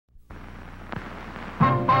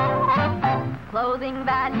clothing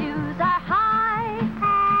values are high,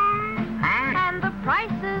 and the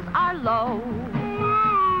prices are low.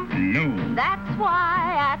 No. That's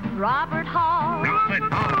why at Robert Hall,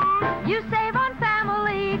 you save on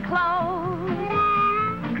family clothes.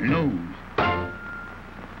 Clothes.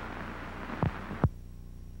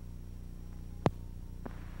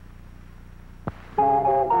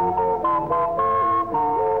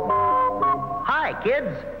 Hi,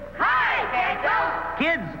 kids. Hi, Kiddo.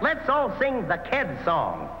 Kids, let's all sing the Keds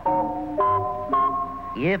song.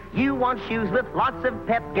 If you want shoes with lots of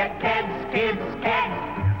pep, get Keds, kids,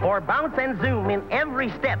 Keds. or bounce and zoom in every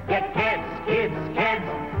step, Get Keds, kids,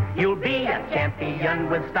 Keds. you'll be a champion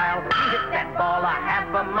with style. You hit that ball a half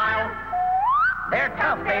a mile. They're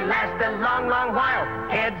tough, they last a long, long while.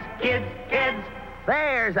 Kids, kids, kids.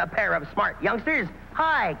 There's a pair of smart youngsters.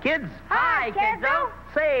 Hi, kids. Hi, Kiddo.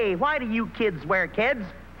 Say, why do you kids wear Keds?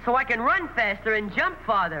 So I can run faster and jump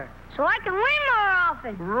farther. So I can win more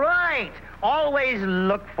often. Right. Always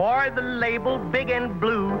look for the label big and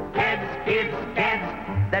blue. Keds, kids,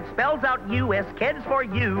 Keds. That spells out U.S. Keds for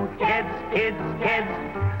you. Keds, kids,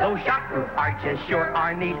 Keds. Those shockroof arches sure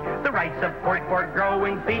are neat. The right support for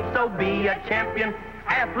growing feet. So be a champion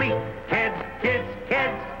athlete. Keds, kids,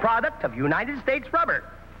 Keds. Product of United States Rubber.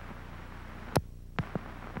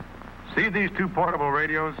 See these two portable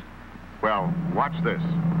radios? Well, watch this.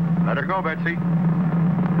 Let her go, Betsy.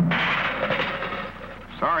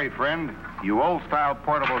 Sorry, friend. You old-style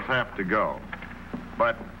portables have to go.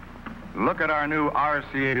 But look at our new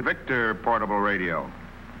RCA Victor portable radio.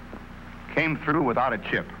 Came through without a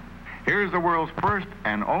chip. Here's the world's first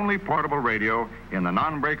and only portable radio in the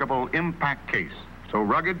non-breakable impact case. So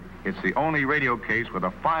rugged, it's the only radio case with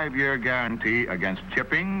a 5-year guarantee against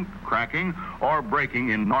chipping, cracking, or breaking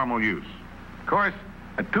in normal use. Of course,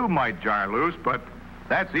 a tube might jar loose, but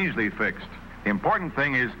that's easily fixed. The important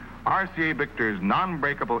thing is RCA Victor's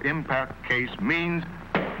non-breakable impact case means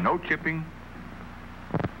no chipping,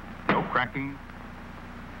 no cracking,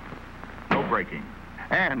 no breaking.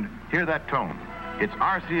 And hear that tone. It's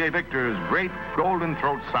RCA Victor's great golden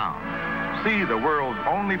throat sound. See the world's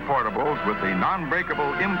only portables with the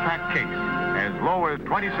non-breakable impact case as low as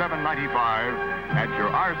 $27.95 at your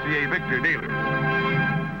RCA Victor dealers.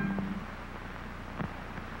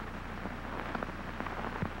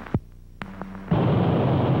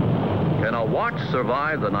 Can a watch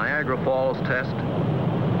survive the Niagara Falls test?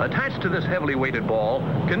 Attached to this heavily weighted ball,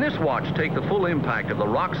 can this watch take the full impact of the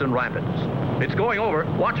rocks and rapids? It's going over,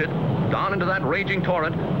 watch it, down into that raging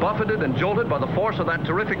torrent, buffeted and jolted by the force of that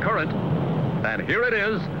terrific current. And here it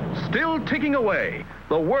is, still ticking away,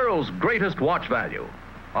 the world's greatest watch value.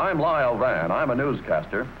 I'm Lyle Van, I'm a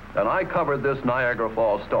newscaster, and I covered this Niagara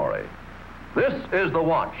Falls story. This is the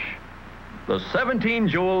watch. The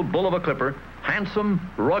 17-jewel bull of a clipper, handsome,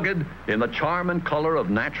 rugged, in the charm and color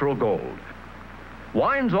of natural gold.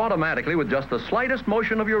 Winds automatically with just the slightest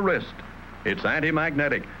motion of your wrist. It's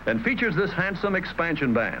anti-magnetic and features this handsome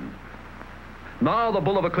expansion band. Now the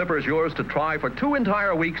bull of a clipper is yours to try for 2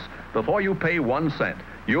 entire weeks before you pay 1 cent.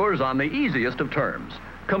 Yours on the easiest of terms.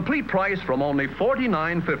 Complete price from only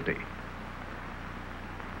 $49.50.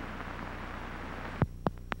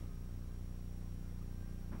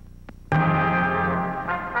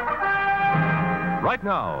 Right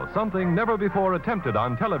now, something never before attempted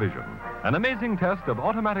on television. An amazing test of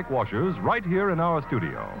automatic washers right here in our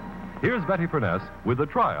studio. Here's Betty Furness with the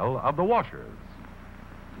trial of the washers.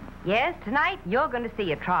 Yes, tonight you're going to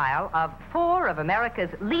see a trial of 4 of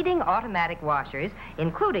America's leading automatic washers,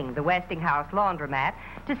 including the Westinghouse laundromat,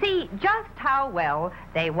 to see just how well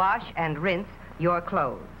they wash and rinse your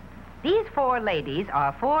clothes. These 4 ladies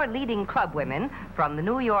are 4 leading club women from the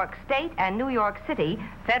New York State and New York City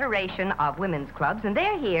Federation of Women's Clubs, and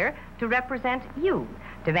they're here to represent you,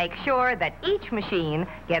 to make sure that each machine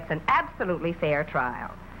gets an absolutely fair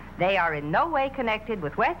trial. They are in no way connected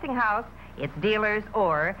with Westinghouse, its dealers,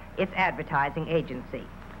 or its advertising agency.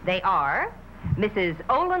 They are Mrs.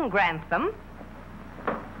 Olin Grantham,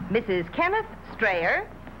 Mrs. Kenneth Strayer,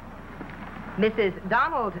 Mrs.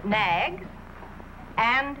 Donald Naggs,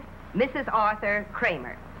 and Mrs. Arthur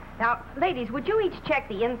Kramer. Now, ladies, would you each check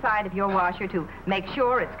the inside of your washer to make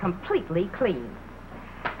sure it's completely clean?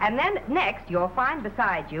 And then next, you'll find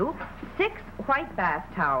beside you 6 white bath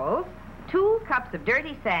towels, 2 cups of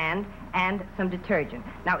dirty sand, and some detergent.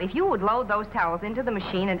 Now, if you would load those towels into the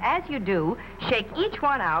machine, and as you do, shake each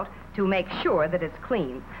one out to make sure that it's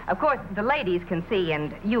clean. Of course, the ladies can see,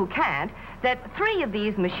 and you can't, that 3 of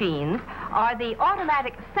these machines are the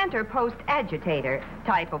automatic center post agitator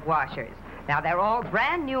type of washers. Now, they're all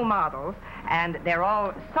brand new models, and they're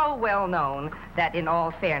all so well known that, in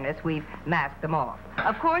all fairness, we've masked them off.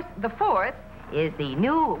 Of course, the 4th is the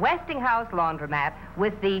new Westinghouse laundromat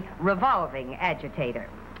with the revolving agitator.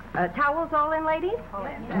 Towels all in, ladies? All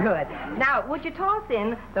in. Good. Now, would you toss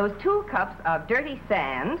in those 2 cups of dirty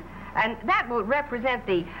sand, and that will represent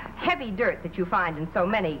the heavy dirt that you find in so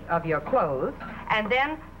many of your clothes, and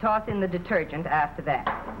then toss in the detergent after that.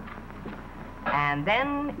 And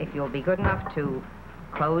then, if you'll be good enough to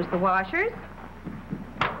close the washers,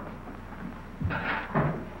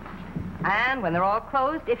 and when they're all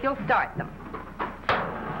closed, if you'll start them.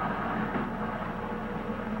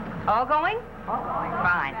 All going? All going.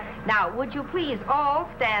 Fine. Now, would you please all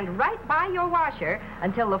stand right by your washer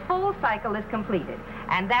until the full cycle is completed?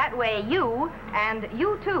 And that way you, and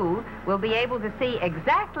you too, will be able to see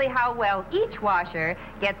exactly how well each washer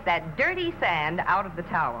gets that dirty sand out of the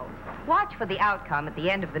towels. Watch for the outcome at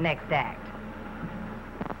the end of the next act.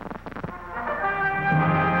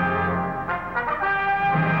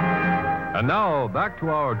 And now, back to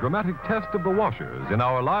our dramatic test of the washers in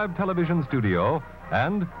our live television studio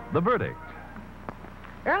and the verdict.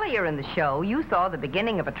 Earlier in the show, you saw the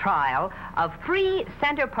beginning of a trial of 3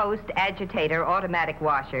 center post agitator automatic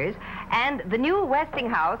washers and the new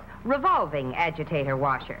Westinghouse revolving agitator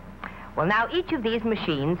washer. Well, now each of these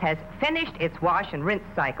machines has finished its wash and rinse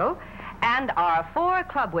cycle, and our 4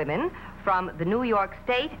 club women from the New York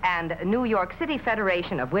State and New York City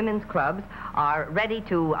Federation of Women's Clubs are ready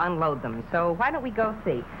to unload them. So why don't we go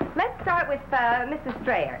see? Let's start with Mrs.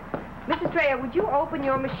 Strayer. Mrs. Strayer, would you open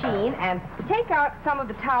your machine and take out some of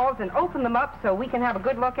the towels and open them up so we can have a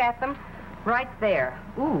good look at them? Right there.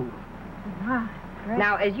 Ooh.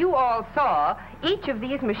 Now, as you all saw, each of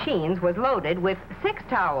these machines was loaded with 6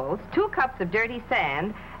 towels, 2 cups of dirty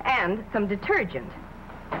sand, and some detergent.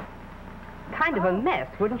 Kind of a mess,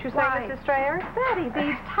 wouldn't you say, Mrs. Strayer? Betty,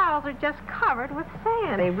 these towels are just covered with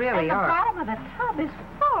sand. They really are. And the bottom of the tub is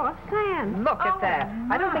full of sand. Look at that.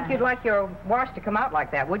 I don't think you'd like your wash to come out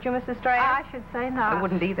like that, would you, Mrs. Strayer? I should say not. I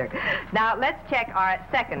wouldn't either. Now, let's check our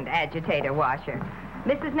second agitator washer.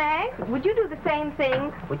 Mrs. Nagg, would you do the same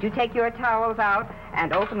thing? Would you take your towels out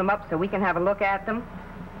and open them up so we can have a look at them?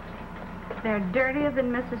 They're dirtier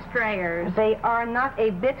than Mrs. Strayer's. They are not a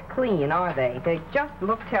bit clean, are they? They just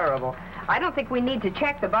look terrible. I don't think we need to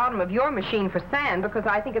check the bottom of your machine for sand because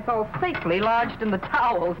I think it's all safely lodged in the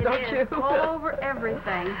towels, don't you? All over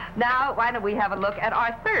everything. Now, why don't we have a look at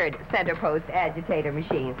our third center post agitator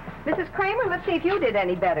machine? Mrs. Kramer, let's see if you did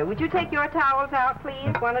any better. Would you take your towels out,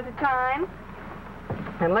 please, one at a time?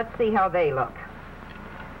 And let's see how they look.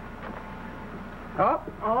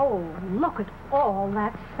 Oh, look at all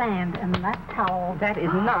that sand in that towel. That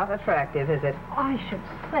is not attractive, is it? I should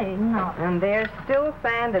say not. And there's still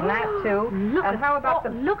sand in that, too. Look and at, how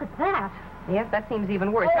about look at that. Yes, that seems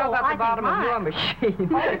even worse. How about the bottom of your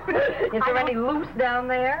machine? Is there any loose down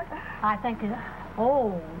there? I think,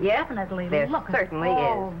 yes, definitely. There look certainly at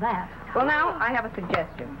all is. That. Well, now, I have a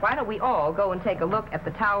suggestion. Why don't we all go and take a look at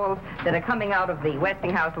the towels that are coming out of the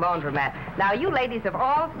Westinghouse laundromat? Now, you ladies have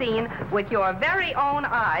all seen with your very own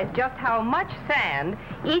eyes just how much sand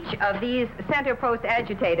each of these center post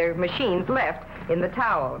agitator machines left in the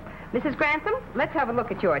towels. Mrs. Grantham, let's have a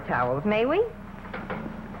look at your towels, may we?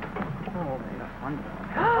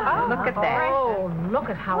 Look at that. Oh, look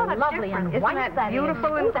at how lovely and Isn't white that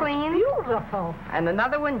beautiful and clean? Beautiful. And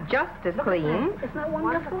another one just as clean. Isn't that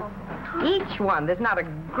wonderful? Each one, there's not a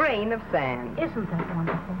grain of sand. Isn't that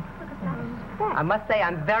wonderful? Look at that. I must say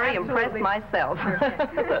I'm very impressed myself.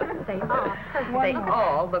 They are. They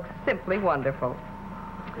all look simply wonderful.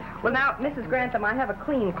 Well, now, Mrs. Grantham, I have a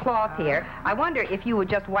clean cloth here. I wonder if you would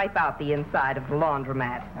just wipe out the inside of the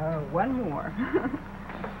laundromat. One more.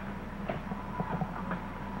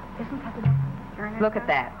 Look at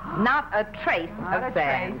that. Not a trace of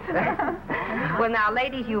sand. Well, now,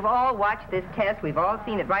 ladies, you've all watched this test. We've all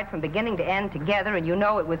seen it right from beginning to end together, and you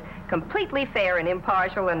know it was completely fair and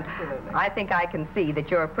impartial, and I think I can see that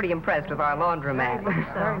you're pretty impressed with our laundromat.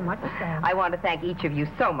 Very much so. I want to thank each of you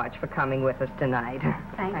so much for coming with us tonight.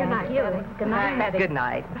 Thank you. Good night, Betty. Good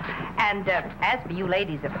night. And as for you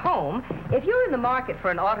ladies at home, if you're in the market for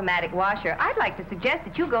an automatic washer, I'd like to suggest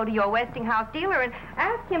that you go to your Westinghouse dealer and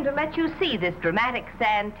ask him to let you see this dramatic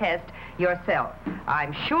sand test yourself.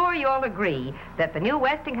 I'm sure you'll agree that the new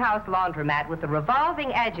Westinghouse laundromat with the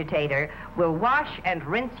revolving agitator will wash and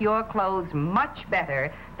rinse your clothes much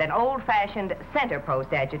better than old-fashioned center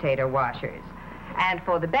post agitator washers. And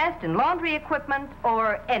for the best in laundry equipment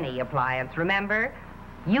or any appliance, remember,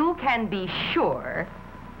 you can be sure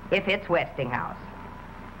if it's Westinghouse.